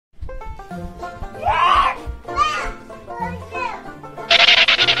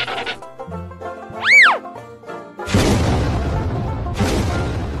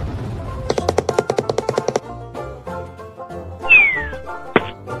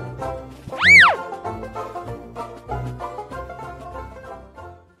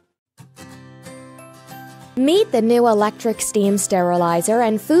Meet the new electric steam sterilizer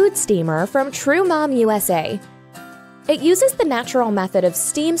and food steamer from Trumom, USA. It uses the natural method of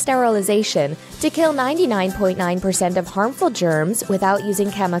steam sterilization to kill 99.9% of harmful germs without using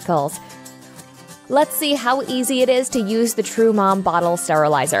chemicals. Let's see how easy it is to use the Trumom bottle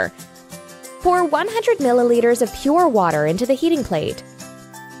sterilizer. Pour 100 milliliters of pure water into the heating plate.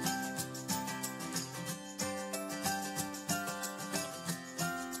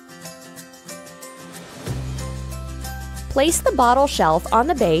 Place the bottle shelf on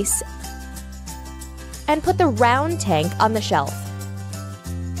the base and put the round tank on the shelf.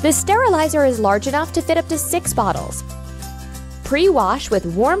 The sterilizer is large enough to fit up to 6 bottles. Pre-wash with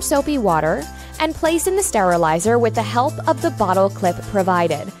warm soapy water and place in the sterilizer with the help of the bottle clip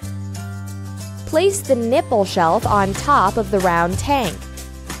provided. Place the nipple shelf on top of the round tank.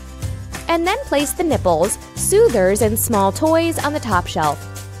 And then place the nipples, soothers, and small toys on the top shelf.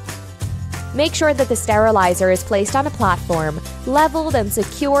 Make sure that the sterilizer is placed on a platform, leveled and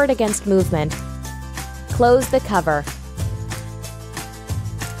secured against movement. Close the cover.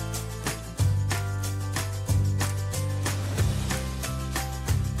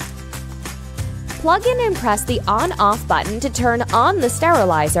 Plug in and press the on-off button to turn on the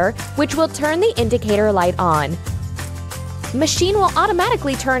sterilizer, which will turn the indicator light on. Machine will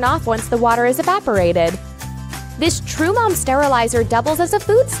automatically turn off once the water is evaporated. This Trumom sterilizer doubles as a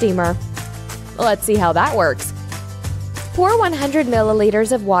food steamer. Let's see how that works. Pour 100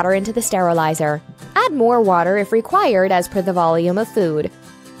 milliliters of water into the sterilizer. Add more water if required as per the volume of food.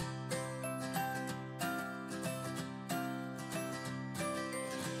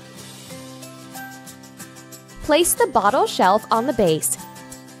 Place the bottle shelf on the base.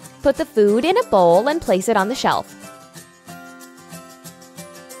 Put the food in a bowl and place it on the shelf.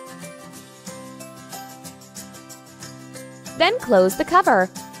 Then close the cover.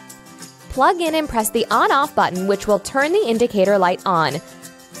 Plug in and press the on-off button, which will turn the indicator light on.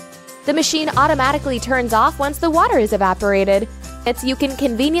 The machine automatically turns off once the water is evaporated. You can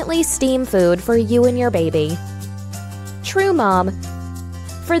conveniently steam food for you and your baby. Trumom,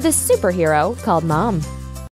 for the superhero called Mom.